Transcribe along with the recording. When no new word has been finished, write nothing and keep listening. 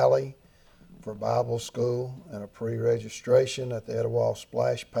Rally for Bible School and a pre-registration at the Etowah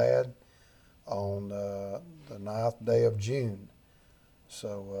Splash Pad on the 9th day of June.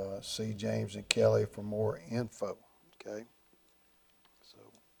 So see James and Kelly for more info. Okay. So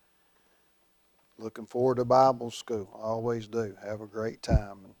looking forward to Bible School. I always do. Have a great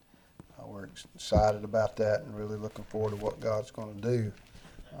time. And we're excited about that and really looking forward to what God's going to do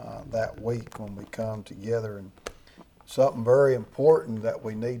that week when we come together. And something very important that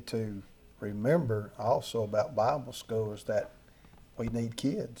we need to remember also about Bible school is that we need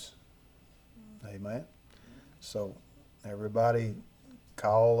kids. Amen. So everybody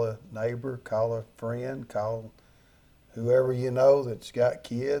call a neighbor, call a friend, call whoever you know that's got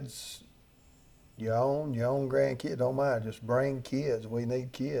kids, your own grandkids, don't mind. Just bring kids. We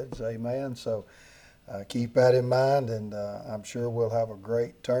need kids. Amen. So keep that in mind, and I'm sure we'll have a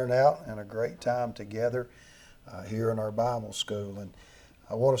great turnout and a great time together here in our Bible school. And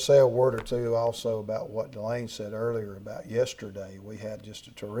I want to say a word or two also about what Delane said earlier about yesterday. We had just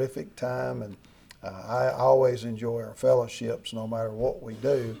a terrific time, and I always enjoy our fellowships no matter what we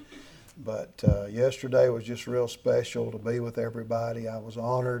do. But yesterday was just real special to be with everybody. I was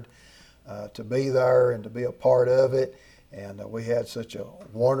honored to be there and to be a part of it. And we had such a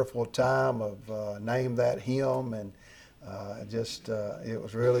wonderful time of Name That Hymn, and it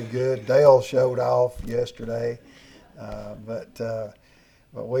was really good. Dale showed off yesterday,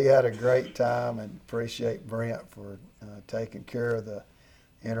 but we had a great time, and appreciate Brent for taking care of the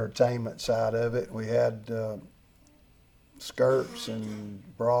entertainment side of it. We had skirts and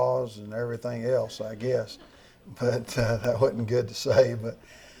bras and everything else, I guess, but that wasn't good to say.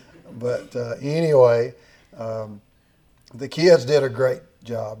 But anyway. The kids did a great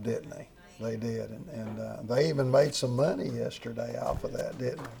job, didn't they? They did, and they even made some money yesterday off of that,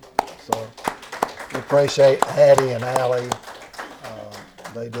 didn't they? So we appreciate Hattie and Allie.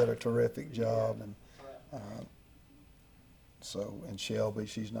 They did a terrific job, and and Shelby,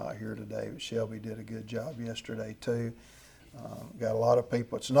 she's not here today, but Shelby did a good job yesterday too. Got a lot of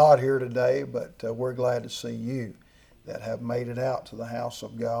people that's not here today, but we're glad to see you that have made it out to the house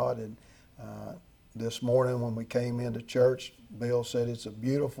of God. And this morning when we came into church, Bill said it's a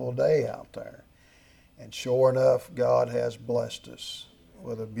beautiful day out there. And sure enough, God has blessed us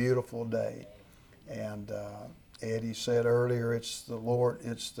with a beautiful day. And Eddie said earlier, it's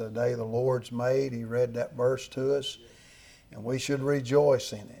the day the Lord's made. He read that verse to us. And we should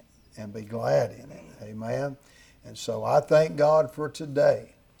rejoice in it and be glad in it. Amen. And so I thank God for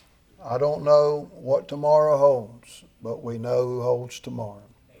today. I don't know what tomorrow holds, but we know who holds tomorrow.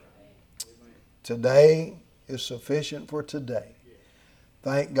 Today is sufficient for today.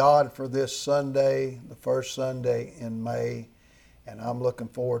 Thank God for this Sunday, the first Sunday in May, and I'm looking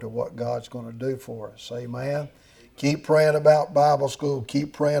forward to what God's going to do for us. Amen. Keep praying about Bible school.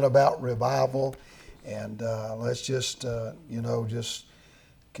 Keep praying about revival, and let's just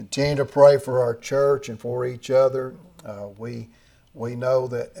continue to pray for our church and for each other. We know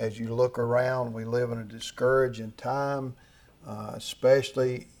that as you look around, we live in a discouraging time,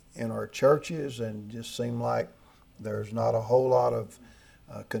 especially in our churches, and just seem like there's not a whole lot of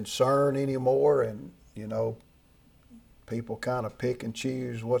concern anymore, and people kind of pick and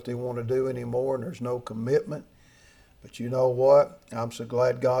choose what they want to do anymore, and there's no commitment. But you know what? I'm so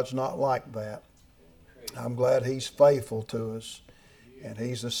glad God's not like that. I'm glad He's faithful to us, and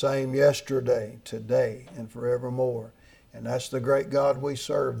He's the same yesterday, today, and forevermore. And that's the great God we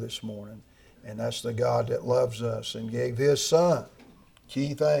serve this morning, and that's the God that loves us and gave His Son.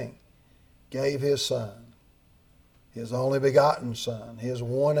 Key thing, gave His Son, His only begotten Son, His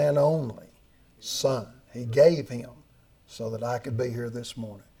one and only Son. He gave Him so that I could be here this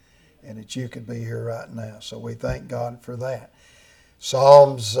morning and that you could be here right now. So we thank God for that.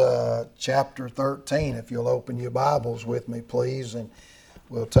 Psalms chapter 13, if you'll open your Bibles with me, please, and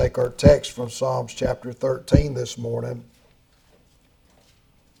we'll take our text from Psalms chapter 13 this morning.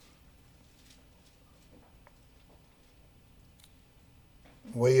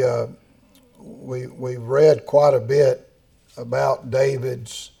 We read quite a bit about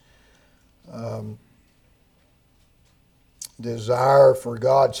David's desire for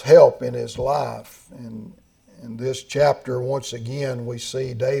God's help in his life. And in this chapter, once again, we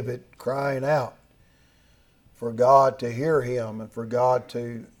see David crying out for God to hear him and for God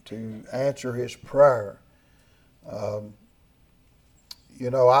to answer his prayer. I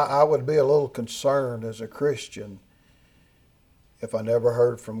would be a little concerned as a Christian if I never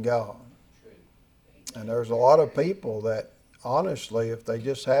heard from God. And there's a lot of people that, honestly, if they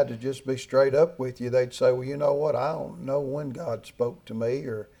just had to just be straight up with you, they'd say, well, you know what, I don't know when God spoke to me,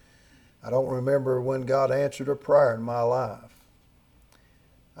 or I don't remember when God answered a prayer in my life.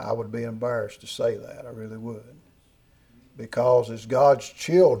 I would be embarrassed to say that. I really would. Because as God's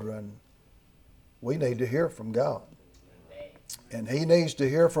children, we need to hear from God. And He needs to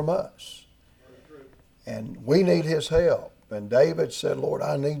hear from us. And we need His help. And David said, Lord,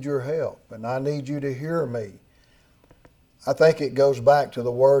 I need your help. And I need you to hear me. I think it goes back to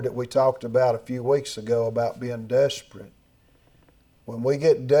the word that we talked about a few weeks ago about being desperate. When we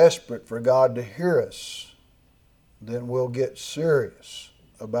get desperate for God to hear us, then we'll get serious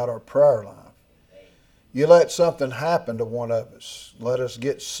about our prayer life. You let something happen to one of us. Let us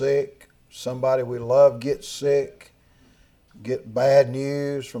get sick. Somebody we love get sick. Get bad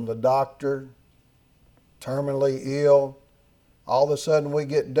news from the doctor. Terminally ill. All of a sudden we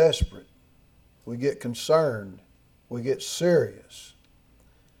get desperate. We get concerned. We get serious.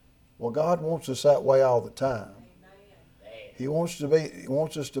 Well, God wants us that way all the time. He wants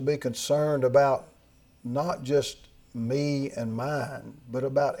us to be concerned about not just me and mine, but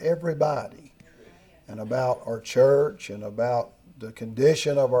about everybody, and about our church, and about the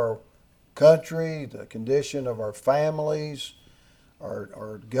condition of our country, the condition of our families,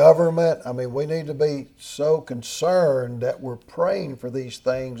 our government. I mean, we need to be so concerned that we're praying for these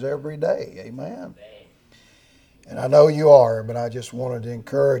things every day. Amen. And I know you are, but I just wanted to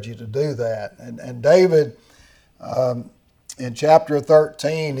encourage you to do that. And David, in chapter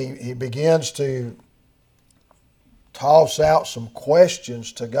 13, he begins to toss out some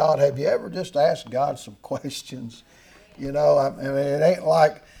questions to God. Have you ever just asked God some questions? You know, I mean, it ain't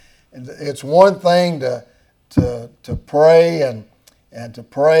like, it's one thing to pray and to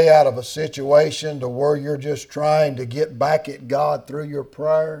pray out of a situation to where you're just trying to get back at God through your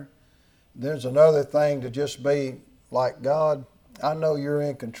prayer. There's another thing to just be like, God, I know you're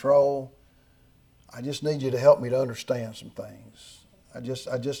in control. I just need you to help me to understand some things. I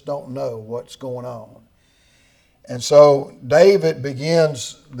just don't know what's going on. And so David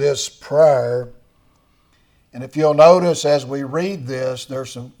begins this prayer. And if you'll notice as we read this,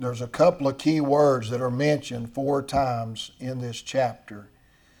 there's a couple of key words that are mentioned 4 times in this chapter,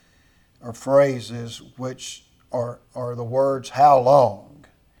 or phrases, which are the words, how long?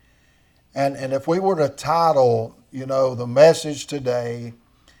 And if we were to title, the message today,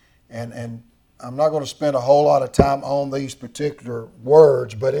 and I'm not going to spend a whole lot of time on these particular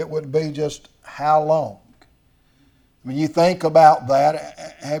words, but it would be just how long? When you think about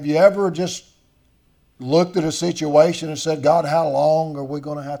that, have you ever just looked at a situation and said, God, how long are we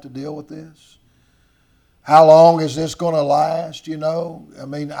going to have to deal with this? How long is this going to last? I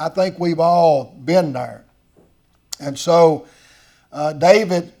mean, I think we've all been there. And so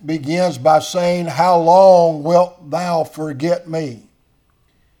David begins by saying, how long wilt thou forget me,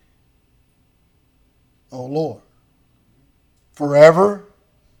 O Lord? Forever?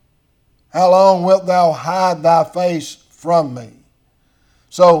 How long wilt thou hide thy face from me?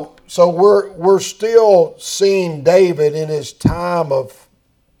 So we're still seeing David in his time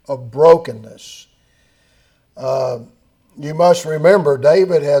of brokenness. You must remember,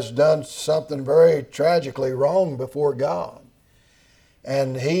 David has done something very tragically wrong before God.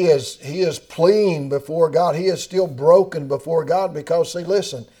 And he is pleading before God. He is still broken before God because, see,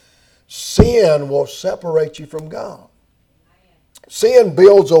 listen, sin will separate you from God. Sin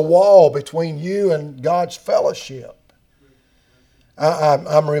builds a wall between you and God's fellowship.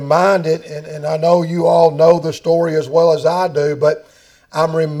 I'm reminded, and I know you all know the story as well as I do, but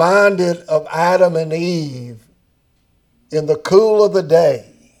I'm reminded of Adam and Eve in the cool of the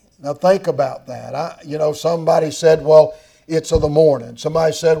day. Now think about that. Somebody said, well, it's of the morning.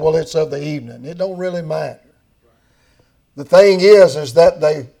 Somebody said, well, it's of the evening. It don't really matter. The thing is that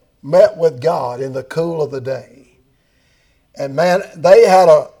they met with God in the cool of the day. And man, they had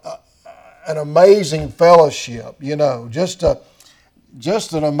an amazing fellowship,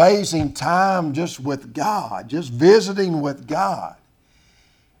 just an amazing time just with God, just visiting with God.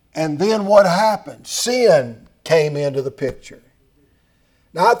 And then what happened? Sin came into the picture.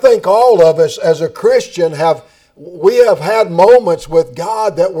 Now I think all of us as a Christian have had moments with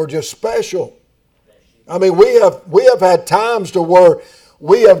God that were just special. I mean, we have had times to where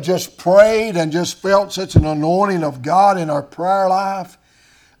we have just prayed and just felt such an anointing of God in our prayer life.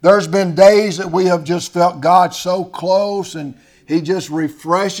 There's been days that we have just felt God so close, and He just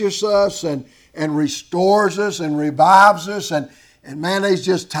refreshes us and restores us and revives us. And man, there's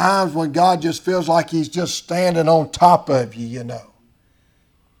just times when God just feels like He's just standing on top of you, And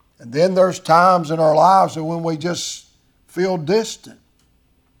then there's times in our lives when we just feel distant.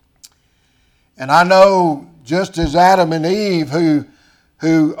 And I know just as Adam and Eve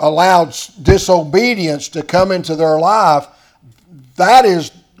who allowed disobedience to come into their life, that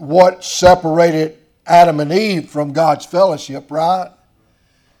is what separated Adam and Eve from God's fellowship, right?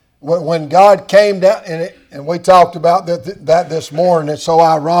 When God came down, and we talked about that this morning, it's so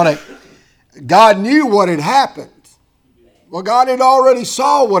ironic. God knew what had happened. Well, God had already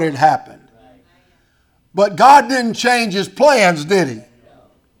saw what had happened. But God didn't change His plans, did He?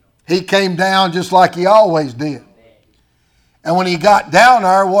 He came down just like He always did. And when He got down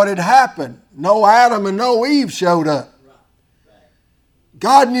there, what had happened? No Adam and no Eve showed up.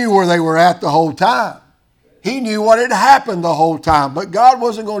 God knew where they were at the whole time. He knew what had happened the whole time. But God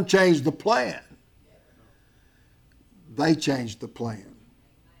wasn't going to change the plan. They changed the plan.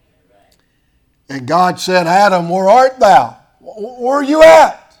 And God said, Adam, where art thou? Where are you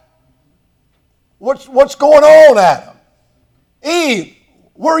at? What's going on, Adam? Eve,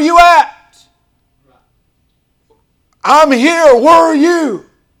 where are you at? I'm here. Where are you?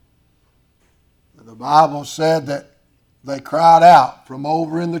 And the Bible said that they cried out from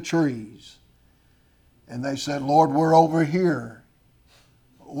over in the trees. And they said, Lord, we're over here.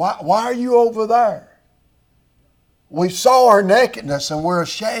 Why are you over there? We saw our nakedness and we're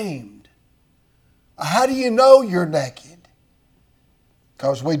ashamed. How do you know you're naked?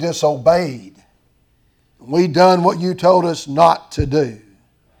 Because we disobeyed. We done what you told us not to do.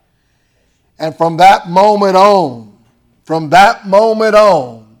 And from that moment on,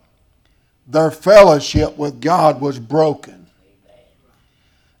 their fellowship with God was broken.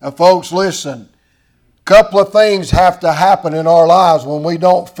 Now folks, listen. A couple of things have to happen in our lives when we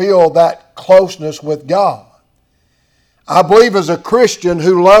don't feel that closeness with God. I believe as a Christian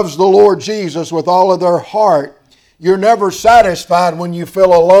who loves the Lord Jesus with all of their heart, you're never satisfied when you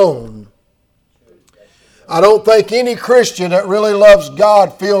feel alone. I don't think any Christian that really loves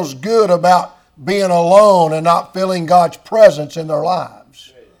God feels good about being alone and not feeling God's presence in their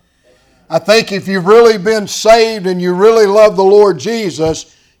lives. I think if you've really been saved and you really love the Lord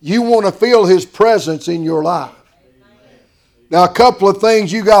Jesus, you want to feel His presence in your life. Now, a couple of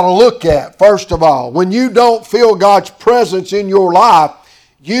things you got to look at. First of all, when you don't feel God's presence in your life,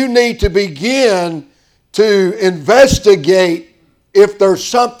 you need to begin to investigate if there's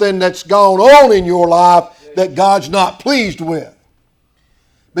something that's gone on in your life that God's not pleased with.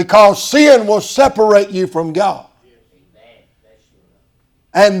 Because sin will separate you from God.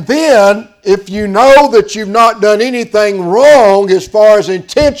 And then, if you know that you've not done anything wrong as far as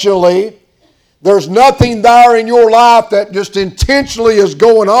intentionally, there's nothing there in your life that just intentionally is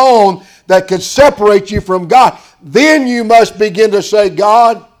going on that could separate you from God, then you must begin to say,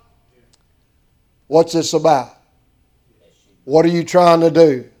 God, what's this about? What are you trying to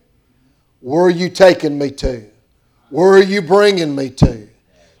do? Where are you taking me to? Where are you bringing me to?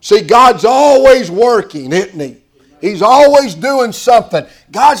 See, God's always working, isn't He? He's always doing something.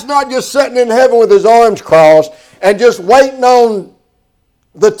 God's not just sitting in heaven with His arms crossed and just waiting on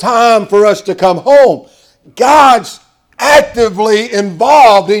the time for us to come home. God's actively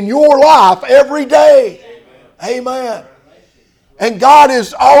involved in your life every day. Amen. And God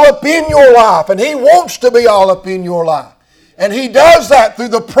is all up in your life, and He wants to be all up in your life. And He does that through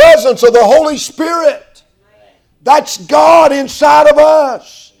the presence of the Holy Spirit. That's God inside of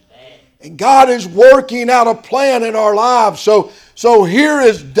us. And God is working out a plan in our lives. So here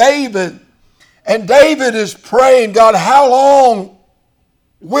is David. And David is praying, God, how long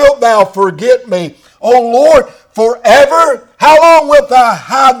wilt thou forget me? O Lord, forever? How long wilt thou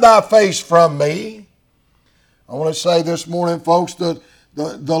hide thy face from me? I want to say this morning, folks, the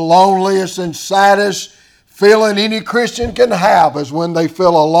loneliest and saddest feeling any Christian can have is when they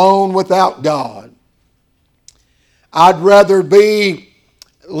feel alone without God. I'd rather be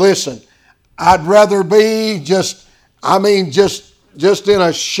just in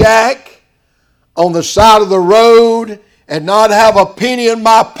a shack on the side of the road and not have a penny in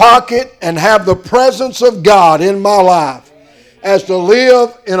my pocket and have the presence of God in my life as to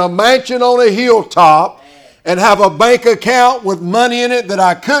live in a mansion on a hilltop and have a bank account with money in it that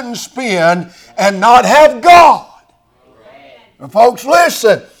I couldn't spend and not have God. And folks,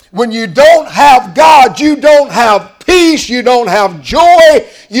 listen, when you don't have God, you don't have peace, you don't have joy,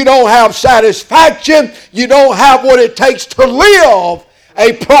 you don't have satisfaction, you don't have what it takes to live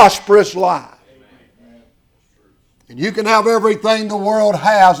a prosperous life. And you can have everything the world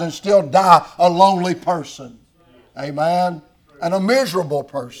has and still die a lonely person. Amen? And a miserable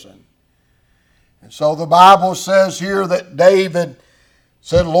person. And so the Bible says here that David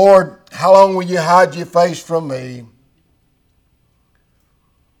said, Lord, how long will you hide your face from me?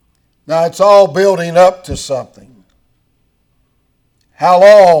 Now it's all building up to something. How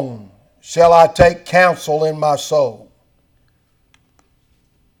long shall I take counsel in my soul,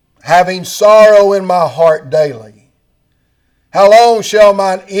 having sorrow in my heart daily? How long shall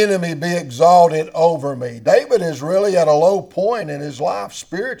mine enemy be exalted over me? David is really at a low point in his life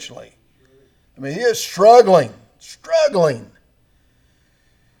spiritually. I mean, he is struggling.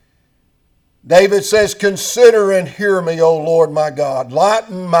 David says, consider and hear me, O Lord my God.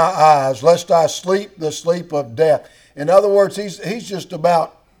 Lighten my eyes, lest I sleep the sleep of death. In other words, he's just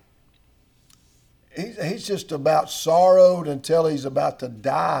about sorrowed until he's about to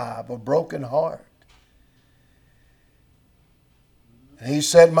die of a broken heart. He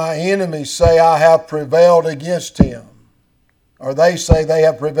said, my enemies say I have prevailed against him. Or they say they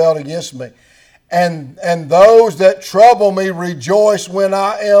have prevailed against me. And those that trouble me rejoice when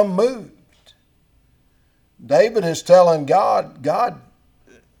I am moved. David is telling God,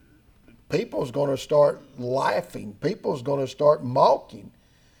 people's going to start laughing. People's going to start mocking.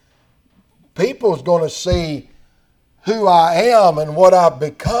 People's going to see who I am and what I've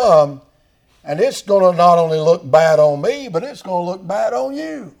become. And it's going to not only look bad on me, but it's going to look bad on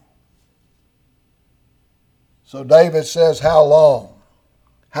you. So David says, how long?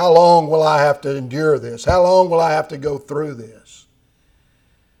 How long will I have to endure this? How long will I have to go through this?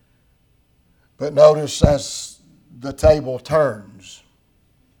 But notice as the table turns,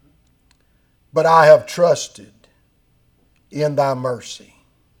 but I have trusted in thy mercy.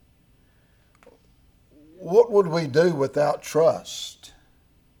 What would we do without trust?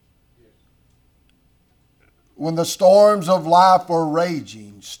 When the storms of life are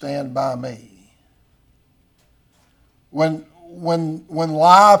raging, stand by me. When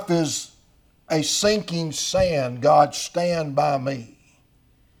life is a sinking sand, God, stand by me.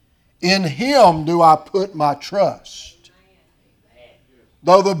 In him do I put my trust.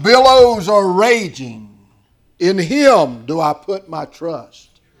 Though the billows are raging, in him do I put my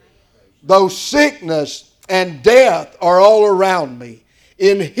trust. Though sickness and death are all around me,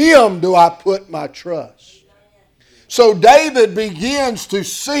 in him do I put my trust. So David begins to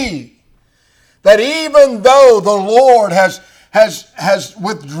see that even though the Lord has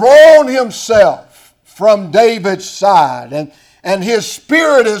withdrawn himself from David's side and his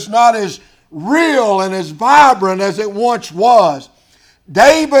spirit is not as real and as vibrant as it once was,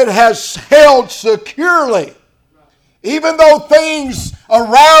 David has held securely. Even though things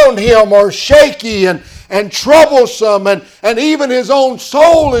around him are shaky and troublesome and even his own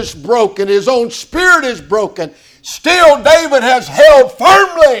soul is broken, his own spirit is broken, still David has held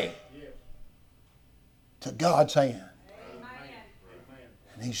firmly to God's hand.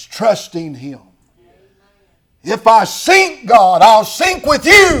 And he's trusting him. If I sink, God, I'll sink with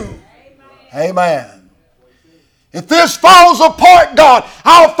you. Amen. If this falls apart, God,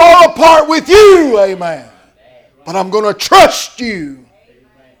 I'll fall apart with you. Amen. But I'm going to trust you.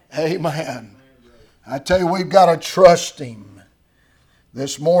 Amen. I tell you, we've got to trust him.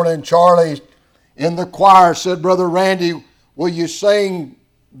 This morning, Charlie in the choir said, Brother Randy, will you sing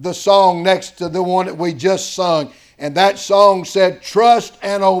the song next to the one that we just sung? And that song said, trust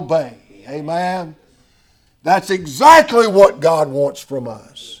and obey. Amen. That's exactly what God wants from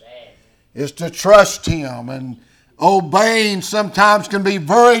us, is to trust him. And obeying sometimes can be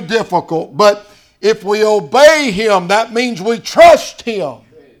very difficult, but if we obey him, that means we trust him.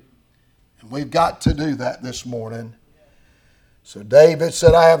 And we've got to do that this morning. So David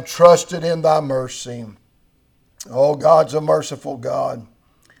said, I have trusted in thy mercy. Oh, God's a merciful God.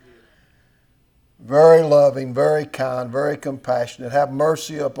 Very loving, very kind, very compassionate. Have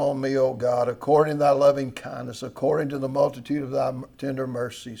mercy upon me, O God, according to thy loving kindness, according to the multitude of thy tender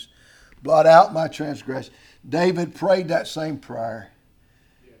mercies. Blot out my transgression. David prayed that same prayer.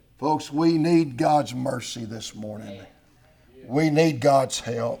 Folks, we need God's mercy this morning. We need God's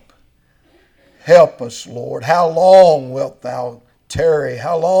help. Help us, Lord. How long wilt thou tarry?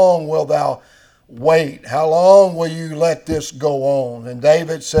 How long wilt thou wait? How long will you let this go on? And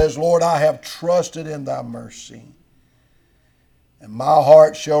David says, Lord, I have trusted in thy mercy, and my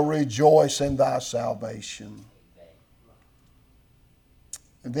heart shall rejoice in thy salvation.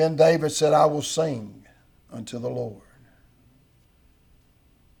 And then David said, I will sing unto the Lord.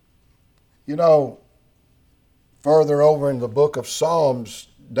 You know, further over in the book of Psalms,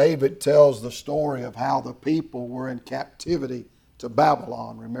 David tells the story of how the people were in captivity to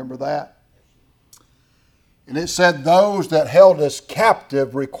Babylon. Remember that? And it said, those that held us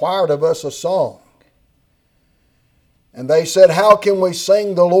captive required of us a song. And they said, how can we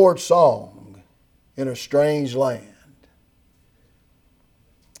sing the Lord's song in a strange land?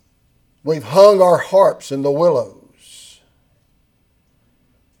 We've hung our harps in the willows.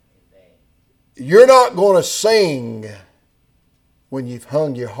 You're not going to sing when you've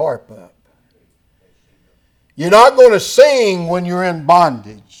hung your harp up. You're not going to sing when you're in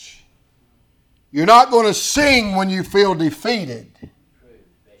bondage. You're not going to sing when you feel defeated.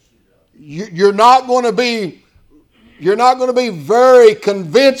 You're not going to be very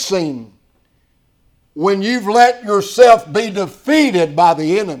convincing when you've let yourself be defeated by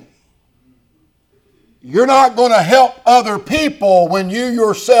the enemy. You're not going to help other people when you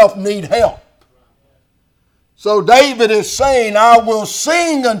yourself need help. So David is saying, I will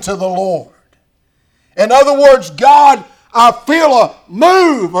sing unto the Lord. In other words, God, I feel a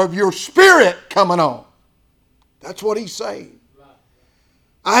move of your Spirit coming on. That's what he's saying.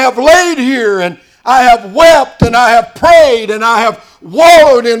 I have laid here and I have wept and I have prayed and I have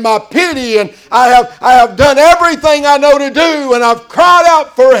wallowed in my pity and I have done everything I know to do and I've cried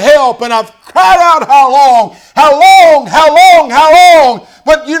out for help and I've cried out how long.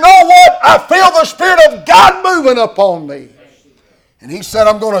 But you know what? I feel the Spirit of God moving upon me. And he said,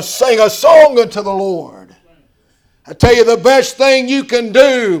 I'm going to sing a song unto the Lord. I tell you, the best thing you can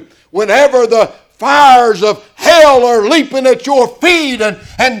do whenever the fires of hell are leaping at your feet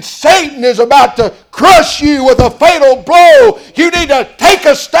and Satan is about to crush you with a fatal blow, you need to take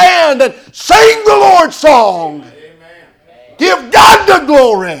a stand and sing the Lord's song. Amen. Give God the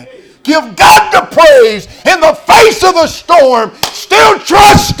glory. Give God the praise. In the face of the storm, still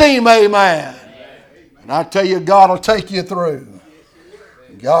trust Him. Amen. And I tell you, God will take you through.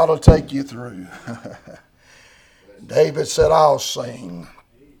 God will take you through. David said, I'll sing.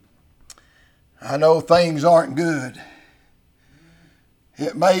 I know things aren't good.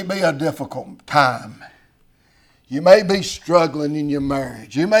 It may be a difficult time. You may be struggling in your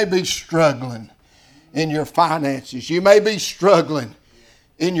marriage. You may be struggling in your finances. You may be struggling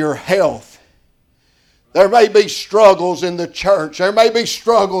in your health. There may be struggles in the church. There may be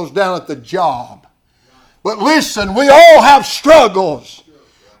struggles down at the job. But listen, we all have struggles.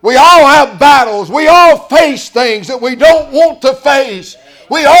 We all have battles. We all face things that we don't want to face.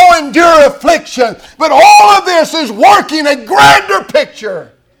 We all endure affliction. But all of this is working a grander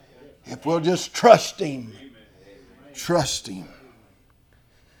picture if we'll just trust Him. Trust Him.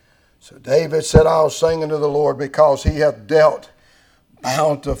 So David said, I'll sing unto the Lord because He hath dealt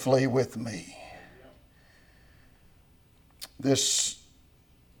bountifully with me. This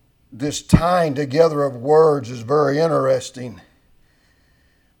tying together of words is very interesting,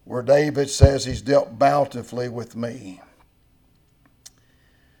 where David says He's dealt bountifully with me.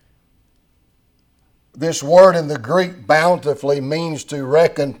 This word in the Greek, bountifully, means to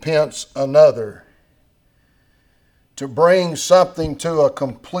recompense another, to bring something to a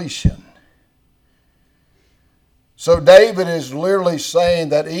completion. So David is literally saying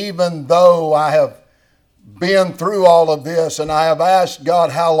that even though I have been through all of this and I have asked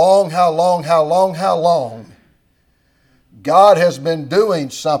God, how long, God has been doing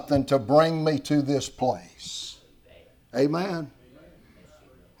something to bring me to this place. Amen.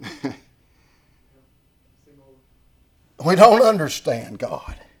 We don't understand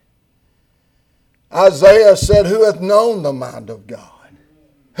God. Isaiah said, who hath known the mind of God?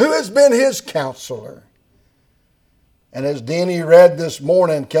 Who has been His counselor? And as Denny read this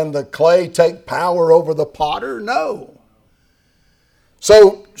morning, can the clay take power over the potter? No.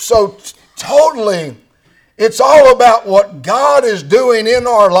 So totally, it's all about what God is doing in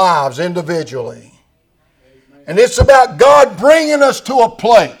our lives individually. And it's about God bringing us to a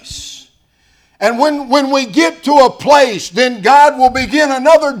place. And when we get to a place, then God will begin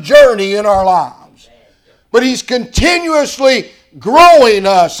another journey in our lives. But He's continuously growing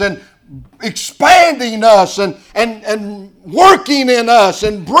us and expanding us and working in us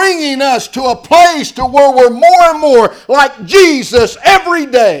and bringing us to a place to where we're more and more like Jesus every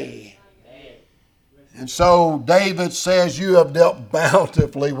day. And so David says, you have dealt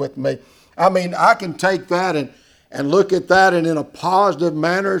bountifully with me. I mean, I can take that and look at that and in a positive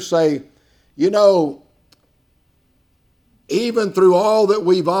manner say, you know, even through all that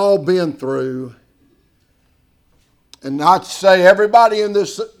we've all been through, and not to say everybody in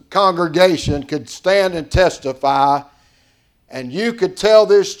this congregation could stand and testify, and you could tell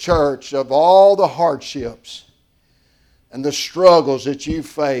this church of all the hardships and the struggles that you've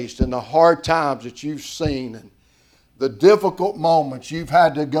faced and the hard times that you've seen and the difficult moments you've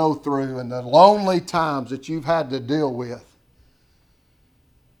had to go through and the lonely times that you've had to deal with.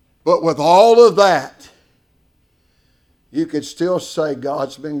 But with all of that, you could still say,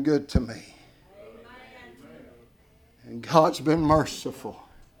 God's been good to me. And God's been merciful.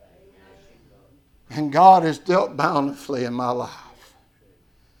 And God has dealt bountifully in my life.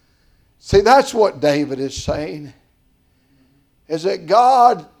 See, that's what David is saying. Is that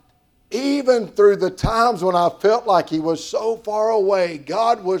God, even through the times when I felt like He was so far away,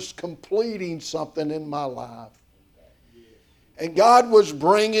 God was completing something in my life. And God was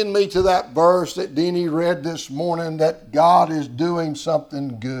bringing me to that verse that Denny read this morning, that God is doing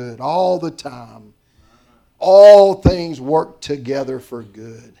something good all the time. All things work together for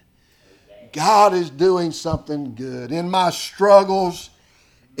good. God is doing something good. In my struggles,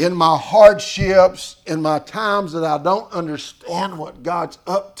 in my hardships, in my times that I don't understand what God's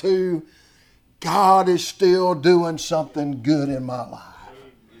up to, God is still doing something good in my life.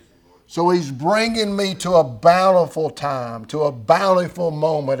 So He's bringing me to a bountiful time, to a bountiful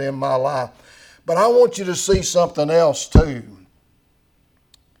moment in my life. But I want you to see something else too.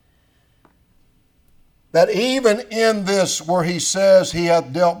 That even in this where He says He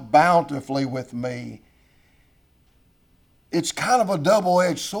hath dealt bountifully with me, it's kind of a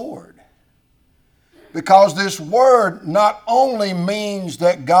double-edged sword. Because this word not only means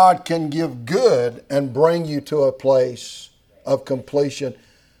that God can give good and bring you to a place of completion,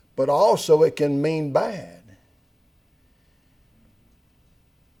 but also it can mean bad.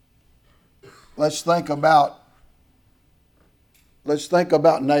 Let's think about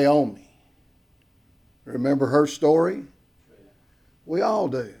Naomi. Remember her story? We all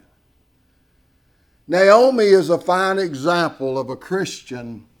do. Naomi is a fine example of a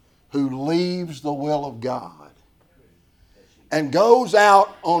Christian who leaves the will of God and goes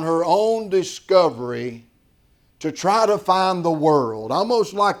out on her own discovery to try to find the world,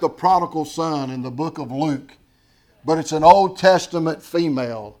 almost like the prodigal son in the book of Luke, but it's an Old Testament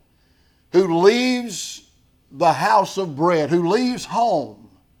female who leaves the house of bread, who leaves home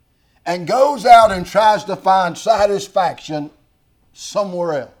and goes out and tries to find satisfaction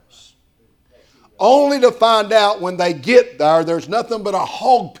somewhere else, only to find out when they get there, there's nothing but a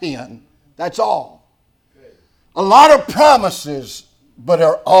hog pen. That's all. A lot of promises, but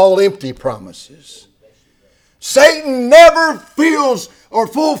they're all empty promises. Satan never feels or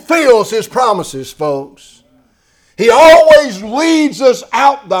fulfills his promises, folks. He always leads us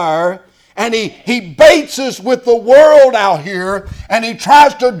out there, and he baits us with the world out here, and he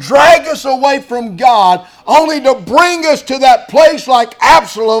tries to drag us away from God, only to bring us to that place like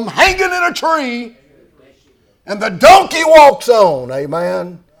Absalom hanging in a tree, and the donkey walks on.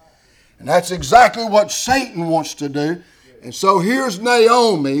 Amen. And that's exactly what Satan wants to do. And so here's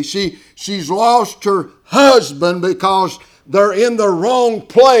Naomi. She's lost her husband because they're in the wrong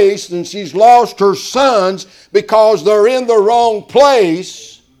place, and she's lost her sons because they're in the wrong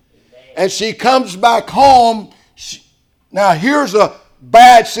place. And she comes back home. Now here's a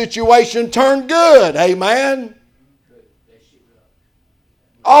bad situation turned good. Amen.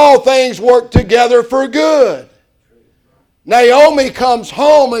 All things work together for good. Naomi comes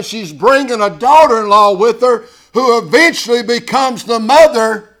home, and she's bringing a daughter-in-law with her who eventually becomes the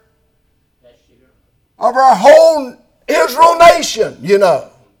mother of our whole Israel nation, you know.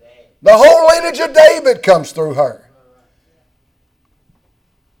 The whole lineage of David comes through her.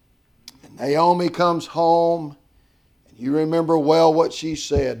 And Naomi comes home, and you remember well what she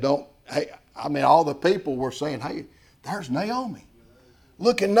said. All the people were saying, hey, there's Naomi.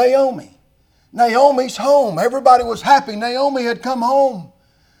 Look at Naomi. Naomi's home. Everybody was happy Naomi had come home.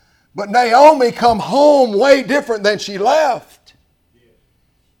 But Naomi come home way different than she left.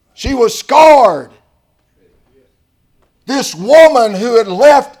 She was scarred. This woman who had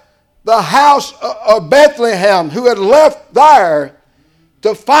left the house of Bethlehem, who had left there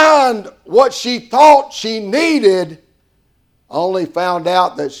to find what she thought she needed, only found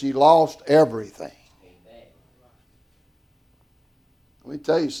out that she lost everything. Let me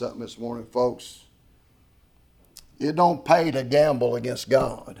tell you something this morning, folks. It don't pay to gamble against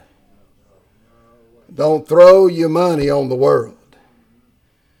God. Don't throw your money on the world,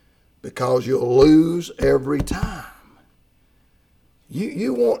 because you'll lose every time.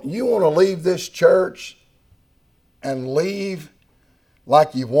 You want to leave this church and leave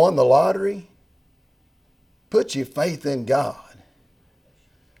like you've won the lottery? Put your faith in God.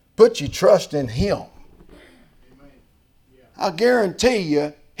 Put your trust in Him. I guarantee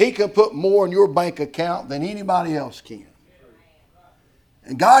you, He can put more in your bank account than anybody else can.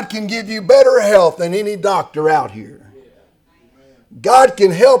 And God can give you better health than any doctor out here. God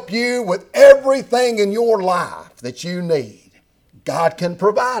can help you with everything in your life that you need. God can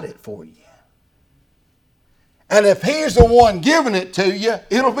provide it for you. And if He's the one giving it to you,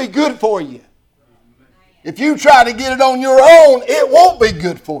 it'll be good for you. If you try to get it on your own, it won't be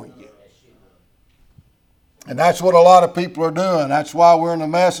good for you. And that's what a lot of people are doing. That's why we're in the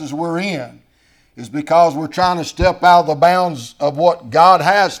messes we're in. Is because we're trying to step out of the bounds of what God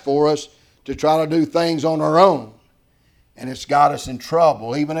has for us to try to do things on our own. And it's got us in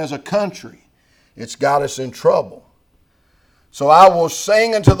trouble. Even as a country, it's got us in trouble. So I will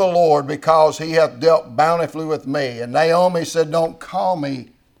sing unto the Lord because he hath dealt bountifully with me. And Naomi said, don't call me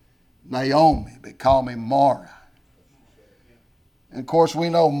Naomi, but call me Mara. And of course we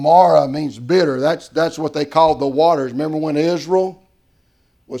know Mara means bitter. That's what they called the waters. Remember when Israel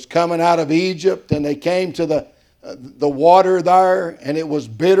was coming out of Egypt and they came to the water there and it was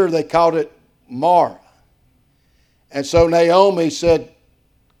bitter, they called it Mara. And so Naomi said,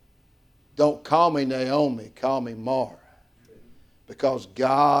 don't call me Naomi, call me Mara, because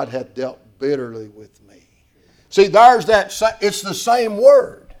God hath dealt bitterly with me. See, there's that, it's the same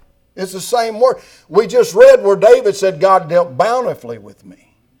word. It's the same word. We just read where David said, God dealt bountifully with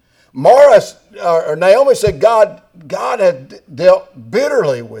me. Naomi said, God had dealt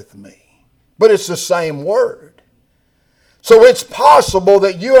bitterly with me. But it's the same word. So it's possible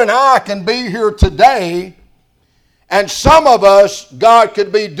that you and I can be here today, and some of us, God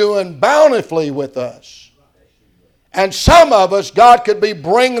could be doing bountifully with us. And some of us, God could be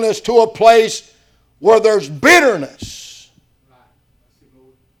bringing us to a place where there's bitterness.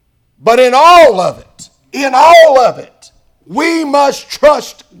 But in all of it, we must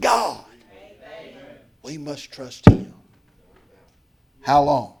trust God. We must trust Him. How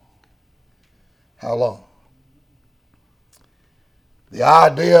long? How long? The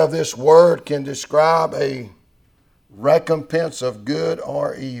idea of this word can describe a recompense of good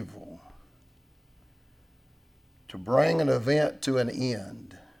or evil, to bring an event to an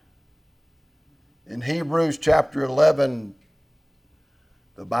end. In Hebrews chapter 11,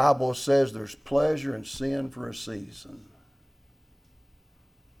 the Bible says there's pleasure in sin for a season.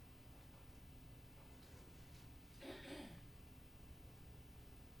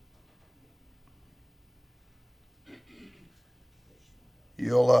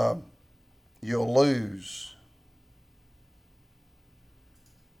 You'll lose.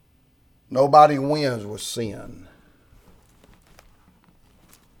 Nobody wins with sin.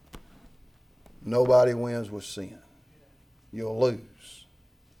 Nobody wins with sin. You'll lose.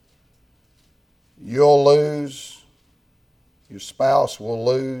 You'll lose. Your spouse will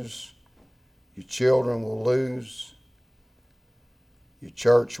lose. Your children will lose. Your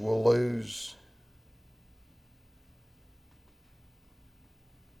church will lose.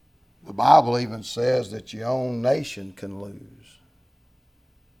 The Bible even says that your own nation can lose.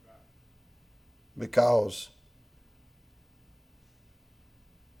 Because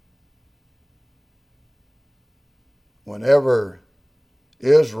whenever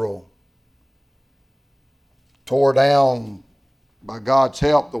Israel tore down, by God's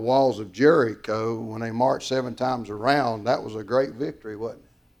help, the walls of Jericho, when they marched 7 times around, that was a great victory, wasn't it?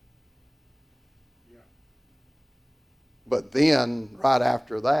 Yeah. But then, right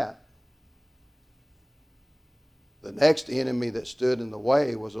after that, the next enemy that stood in the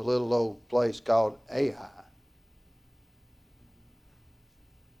way was a little old place called Ai.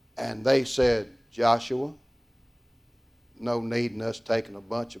 And they said, Joshua, no need in us taking a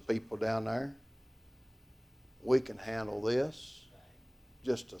bunch of people down there. We can handle this.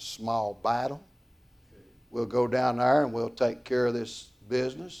 Just a small battle. We'll go down there and we'll take care of this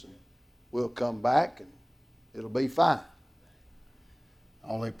business, and we'll come back and it'll be fine.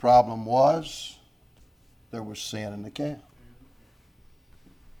 Only problem was there was sin in the camp.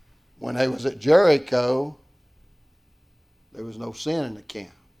 When they was at Jericho, there was no sin in the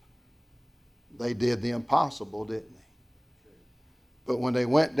camp. They did the impossible, didn't they? But when they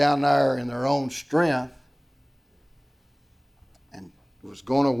went down there in their own strength and was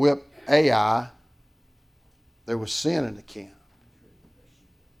going to whip Ai, there was sin in the camp.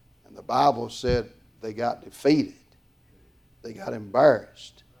 And the Bible said they got defeated. They got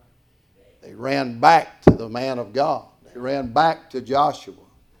embarrassed. They ran back to the man of God. They ran back to Joshua.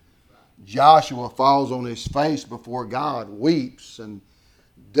 Joshua falls on his face before God, weeps and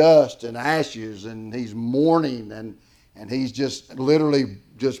dust and ashes, and he's mourning, and he's just literally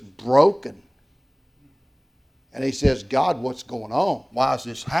just broken. And he says, God, what's going on? Why is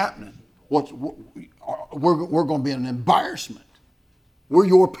this happening? We're going to be an embarrassment. We're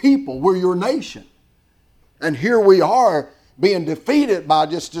your people. We're your nation. And here we are being defeated by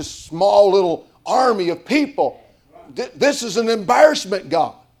just this small little army of people. This is an embarrassment,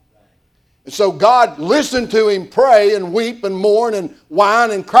 God. And so God listened to him pray and weep and mourn and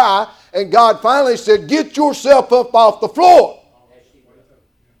whine and cry. And God finally said, get yourself up off the floor.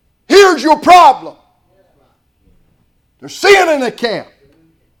 Here's your problem. There's sin in the camp.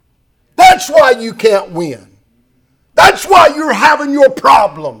 That's why you can't win. That's why you're having your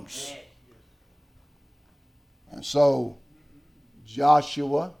problems. And so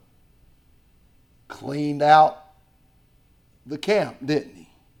Joshua cleaned out the camp, didn't he?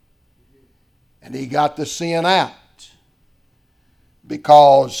 And he got the sin out.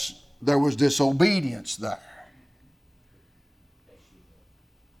 because there was disobedience there.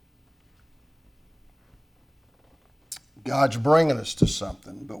 God's bringing us to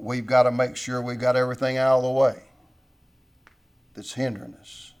something, but we've got to make sure we've got everything out of the way that's hindering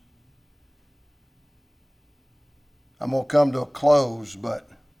us. I'm going to come to a close, but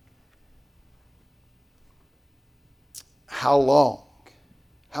how long?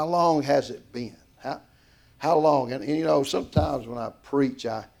 How long has it been? How long? And you know, sometimes when I preach,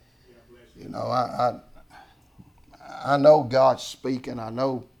 I know God's speaking. I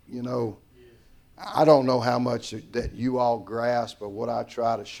know, I don't know how much that you all grasp of what I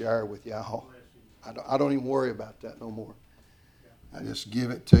try to share with y'all. I don't even worry about that no more. I just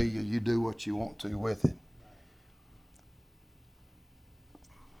give it to you. You do what you want to with it.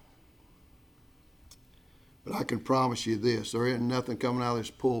 But I can promise you this, there isn't nothing coming out of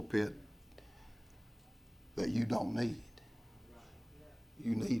this pulpit that you don't need.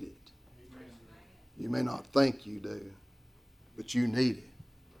 You need it. You may not think you do, but you need it.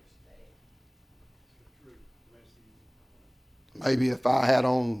 Maybe if I had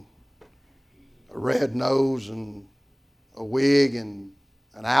on a red nose and a wig and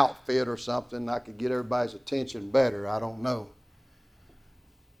an outfit or something, I could get everybody's attention better. I don't know.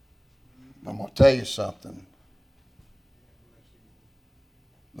 I'm going to tell you something.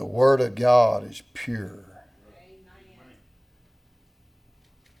 The Word of God is pure.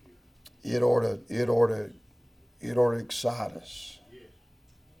 It ought to excite us.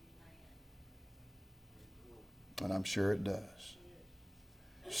 And I'm sure it does.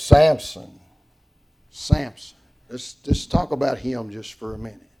 Samson. Let's talk about him just for a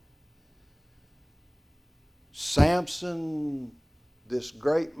minute. Samson, this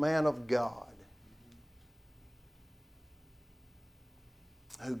great man of God,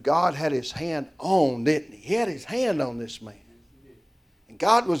 who God had his hand on, didn't he? He had his hand on this man. And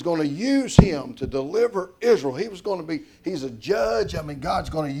God was going to use him to deliver Israel. He's a judge. I mean, God's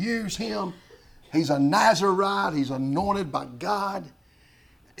going to use him. He's a Nazirite. He's anointed by God.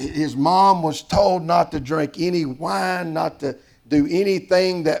 His mom was told not to drink any wine, not to do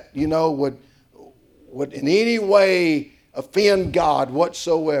anything that, would in any way offend God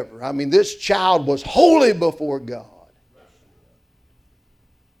whatsoever. I mean, this child was holy before God.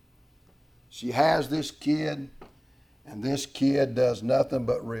 She has this kid, and this kid does nothing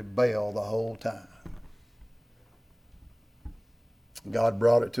but rebel the whole time. God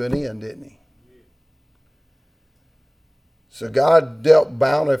brought it to an end, didn't he? So God dealt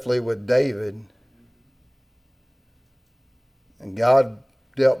bountifully with David, and God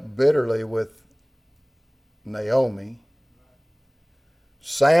dealt bitterly with Naomi.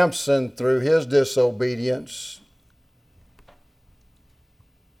 Samson, through his disobedience,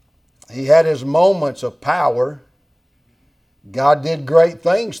 he had his moments of power. God did great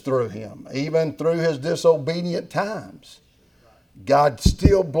things through him, even through his disobedient times. God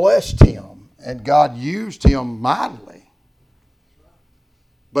still blessed him, and God used him mightily.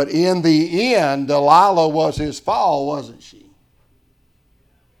 But in the end, Delilah was his fall, wasn't she?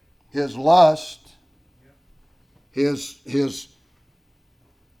 His lust, his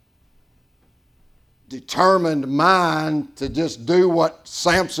determined mind to just do what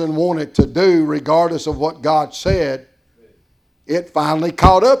Samson wanted to do, regardless of what God said, it finally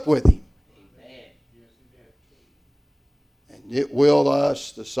caught up with him. And it will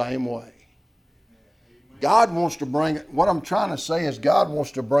us the same way. God wants to what I'm trying to say is God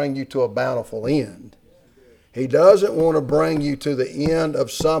wants to bring you to a bountiful end. He doesn't want to bring you to the end of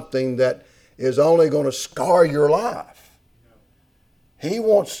something that is only going to scar your life. He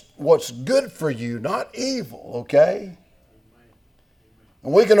wants what's good for you, not evil, okay?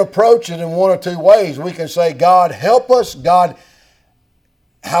 And we can approach it in one or two ways. We can say, God, help us. God,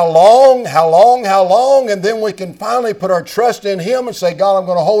 how long? And then we can finally put our trust in Him and say, God, I'm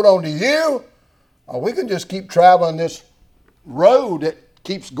going to hold on to you. Or we can just keep traveling this road that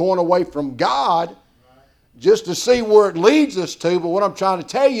keeps going away from God just to see where it leads us to. But what I'm trying to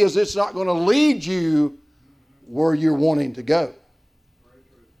tell you is it's not going to lead you where you're wanting to go.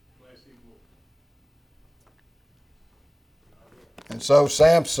 And so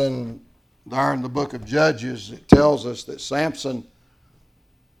Samson, there in the book of Judges, it tells us that Samson,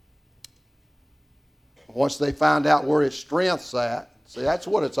 once they find out where his strength's at, see, that's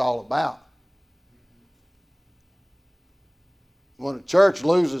what it's all about. When a church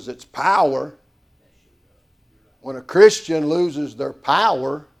loses its power, when a Christian loses their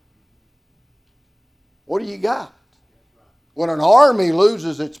power, what do you got? When an army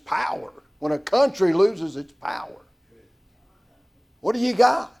loses its power, when a country loses its power, what do you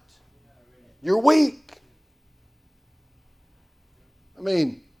got? You're weak. I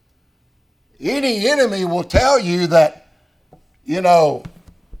mean, any enemy will tell you that,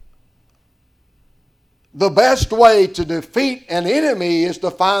 the best way to defeat an enemy is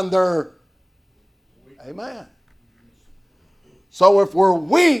to find their... Amen. So if we're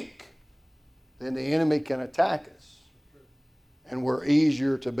weak, then the enemy can attack us, and we're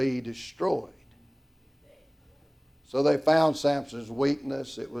easier to be destroyed. So they found Samson's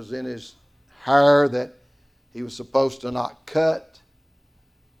weakness. It was in his hair that he was supposed to not cut,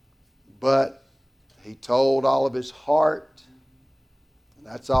 but he told all of his heart, and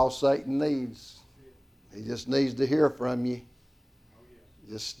that's all Satan needs. He just needs to hear from you.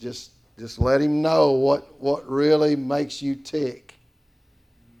 Just let him know what really makes you tick,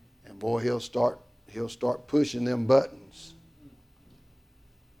 and boy, he'll start pushing them buttons.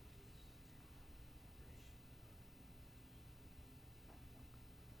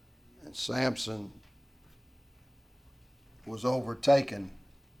 And Samson was overtaken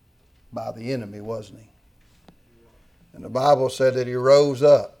by the enemy, wasn't he? And the Bible said that he rose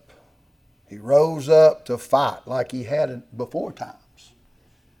up. He rose up to fight like he had before times.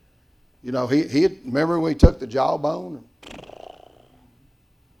 He remember when he took the jawbone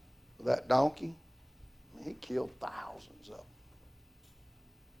of that donkey? He killed thousands of them.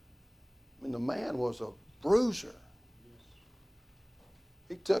 I mean, the man was a bruiser.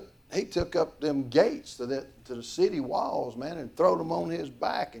 He took up them gates to the city walls, man, and throwed them on his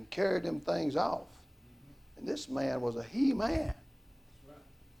back and carried them things off. And this man was a he-man.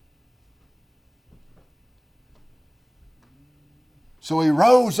 So he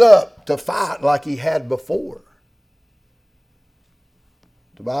rose up to fight like he had before.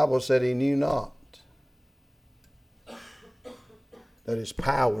 The Bible said he knew not that his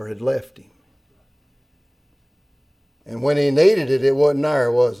power had left him. And when he needed it, it wasn't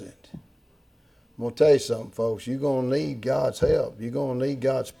there, was it? I'm going to tell you something, folks. You're going to need God's help. You're going to need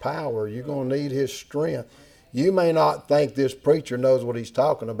God's power. You're going to need His strength. You may not think this preacher knows what he's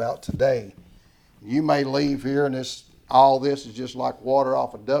talking about today. You may leave here and all this is just like water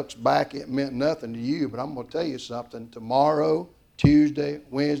off a duck's back. It meant nothing to you, but I'm going to tell you something. Tomorrow, Tuesday,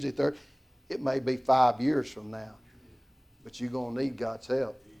 Wednesday, Thursday, it may be 5 years from now, but you're going to need God's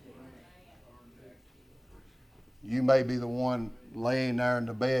help. You may be the one laying there in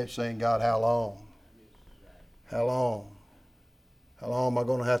the bed saying, God, how long? How long? How long am I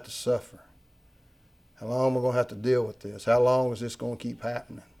going to have to suffer? How long am I going to have to deal with this? How long is this going to keep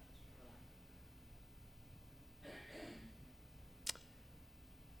happening?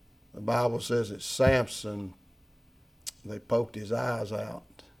 The Bible says that Samson, they poked his eyes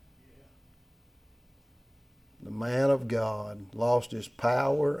out. The man of God lost his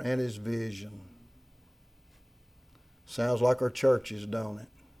power and his vision. Sounds like our churches, don't it?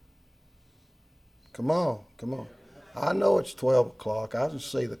 Come on. I know it's 12 o'clock. I can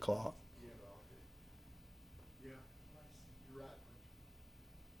see the clock.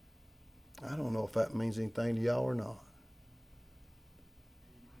 I don't know if that means anything to y'all or not.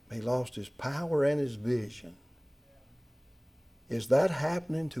 He lost his power and his vision. Is that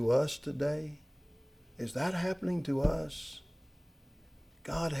happening to us today? Is that happening to us?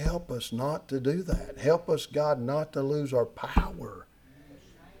 God, help us not to do that. Help us, God, not to lose our power.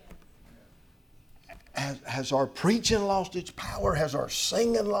 Has our preaching lost its power? Has our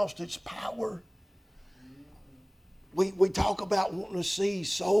singing lost its power? We talk about wanting to see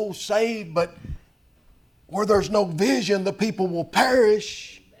souls saved, but where there's no vision, the people will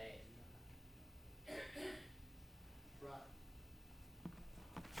perish.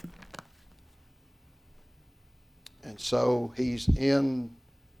 And so he's in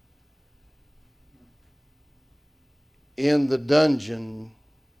the dungeon,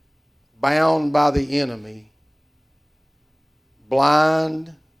 bound by the enemy,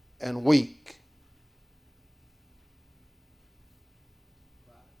 blind and weak.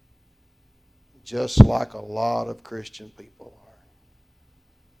 Just like a lot of Christian people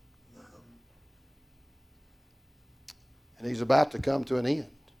are. And he's about to come to an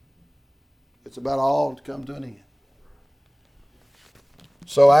end. It's about all to come to an end.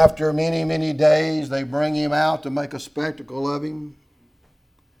 So after many, many days, they bring him out to make a spectacle of him,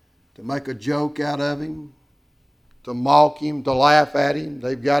 to make a joke out of him, to mock him, to laugh at him.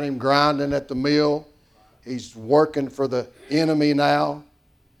 They've got him grinding at the mill. He's working for the enemy now.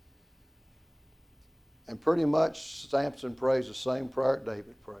 And pretty much Samson prays the same prayer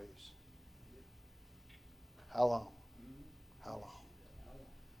David prays. How long? How long?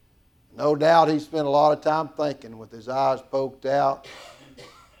 No doubt he spent a lot of time thinking with his eyes poked out,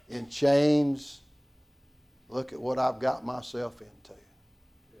 in chains. Look at what I've got myself into.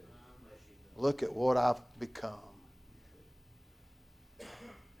 Look at what I've become.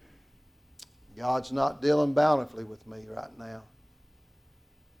 God's not dealing bountifully with me right now.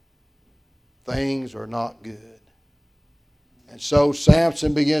 Things are not good. And so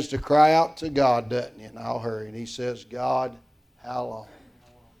Samson begins to cry out to God, doesn't he? And I'll hurry. And he says, God, how long?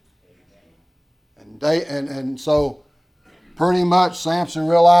 And so pretty much Samson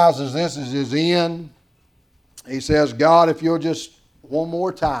realizes this is his end. He says, God, if you'll just one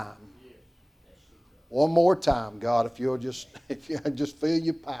more time, God, if you'll just feel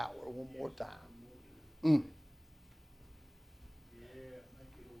your power one more time. And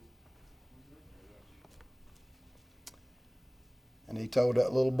he told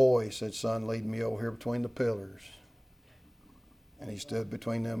that little boy, he said, son, lead me over here between the pillars. And he stood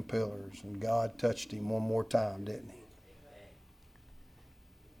between them pillars, and God touched him one more time, didn't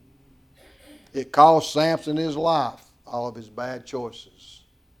he? It cost Samson his life, all of his bad choices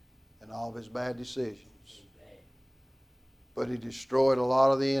and all of his bad decisions. But he destroyed a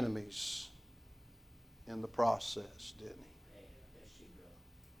lot of the enemies in the process, didn't he?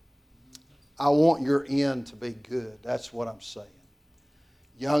 I want your end to be good. That's what I'm saying.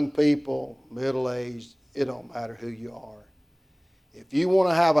 Young people, middle-aged, it don't matter who you are. If you want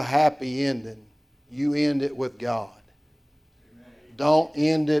to have a happy ending, you end it with God. Amen. Don't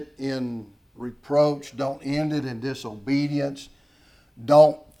end it in reproach. Don't end it in disobedience.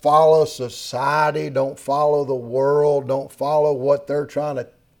 Don't follow society. Don't follow the world. Don't follow what they're trying to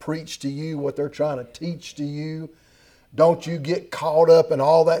preach to you, what they're trying to teach to you. Don't you get caught up in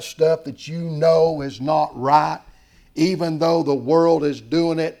all that stuff that you know is not right. Even though the world is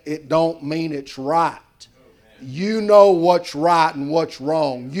doing it, it don't mean it's right. You know what's right and what's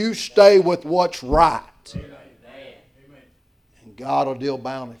wrong. You stay with what's right. And God will deal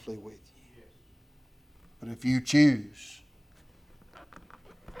bountifully with you. But if you choose,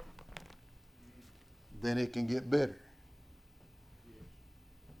 then it can get bitter.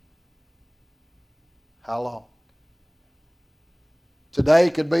 How long? Today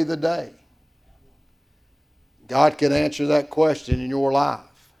could be the day. God could answer that question in your life.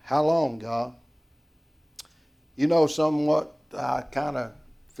 How long, God? You know, somewhat, I kind of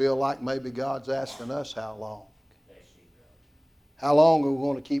feel like maybe God's asking us how long. How long are we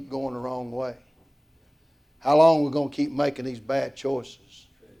going to keep going the wrong way? How long are we going to keep making these bad choices?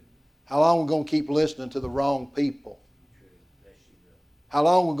 How long are we going to keep listening to the wrong people? How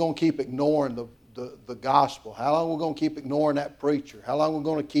long are we going to keep ignoring the gospel? How long are we going to keep ignoring that preacher? How long are we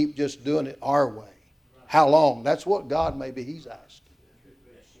going to keep just doing it our way? How long? That's what God maybe He's asking.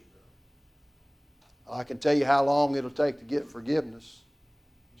 I can tell you how long it'll take to get forgiveness.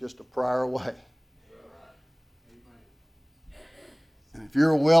 Just a prayer away. And if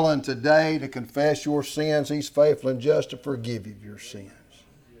you're willing today to confess your sins, He's faithful and just to forgive you of your sins.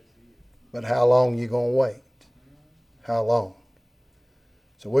 But how long are you going to wait? How long?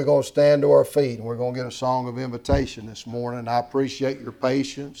 So we're going to stand to our feet and we're going to get a song of invitation this morning. I appreciate your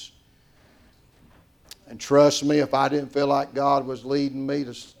patience. And trust me, if I didn't feel like God was leading me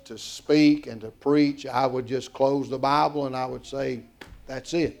to speak and to preach, I would just close the Bible and I would say,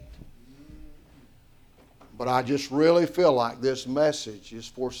 that's it. But I just really feel like this message is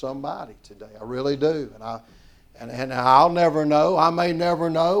for somebody today. I really do. And I'll never know. I may never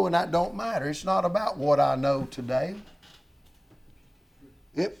know, and that don't matter. It's not about what I know today.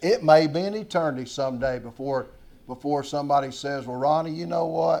 It may be an eternity someday before somebody says, well, Ronnie, you know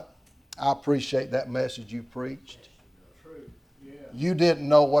what? I appreciate that message you preached. You didn't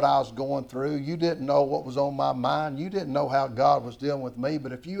know what I was going through. You didn't know what was on my mind. You didn't know how God was dealing with me.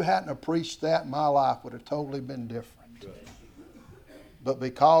 But if you hadn't have preached that, my life would have totally been different. But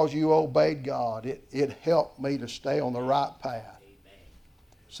because you obeyed God, it helped me to stay on the right path.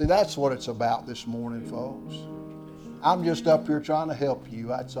 See, that's what it's about this morning, folks. I'm just up here trying to help you,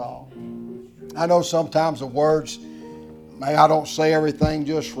 that's all. I know sometimes the words, maybe I don't say everything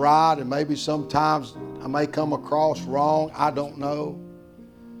just right, and maybe sometimes I may come across wrong. I don't know.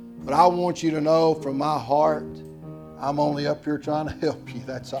 But I want you to know from my heart, I'm only up here trying to help you.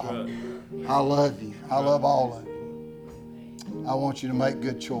 That's all. I love you. I love all of you. I want you to make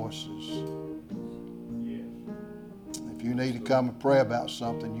good choices. If you need to come and pray about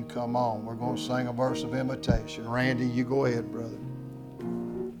something, you come on. We're going to sing a verse of invitation. Randy, you go ahead, brother.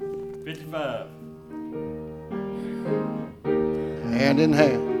 55. Hand in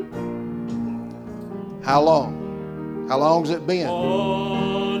hand. How long? How long's it been?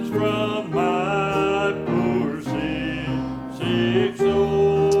 Once from my poor sin, sick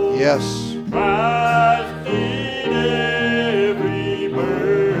soul. Yes. Christ did every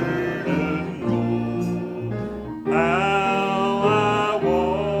burden roll. How I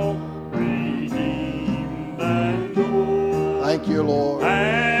walk redeemed and whole. Thank you, Lord.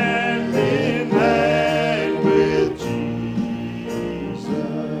 And in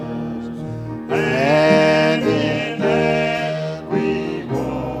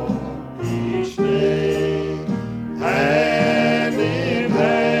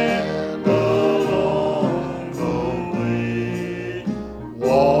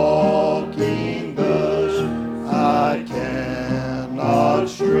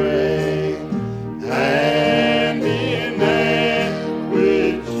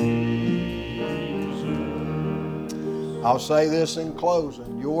I'll say this in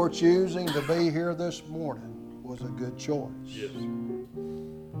closing. Your choosing to be here this morning was a good choice. Yes.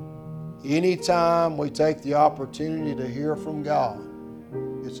 Anytime we take the opportunity to hear from God,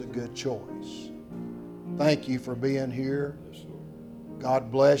 it's a good choice. Thank you for being here. Yes, Lord.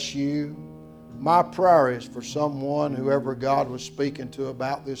 God bless you. My prayer is for someone, whoever God was speaking to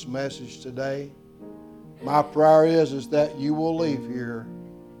about this message today, my prayer is that you will leave here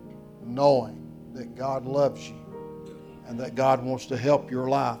knowing that God loves you and that God wants to help your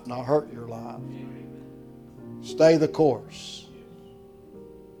life, not hurt your life. Stay the course.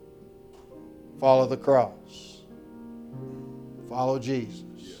 Follow the cross. Follow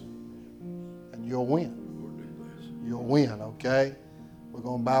Jesus. And you'll win. You'll win, okay? We're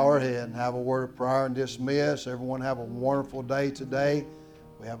going to bow our head and have a word of prayer and dismiss. Everyone have a wonderful day today.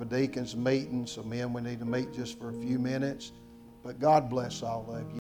 We have a deacons meeting, so men, we need to meet just for a few minutes. But God bless all of you.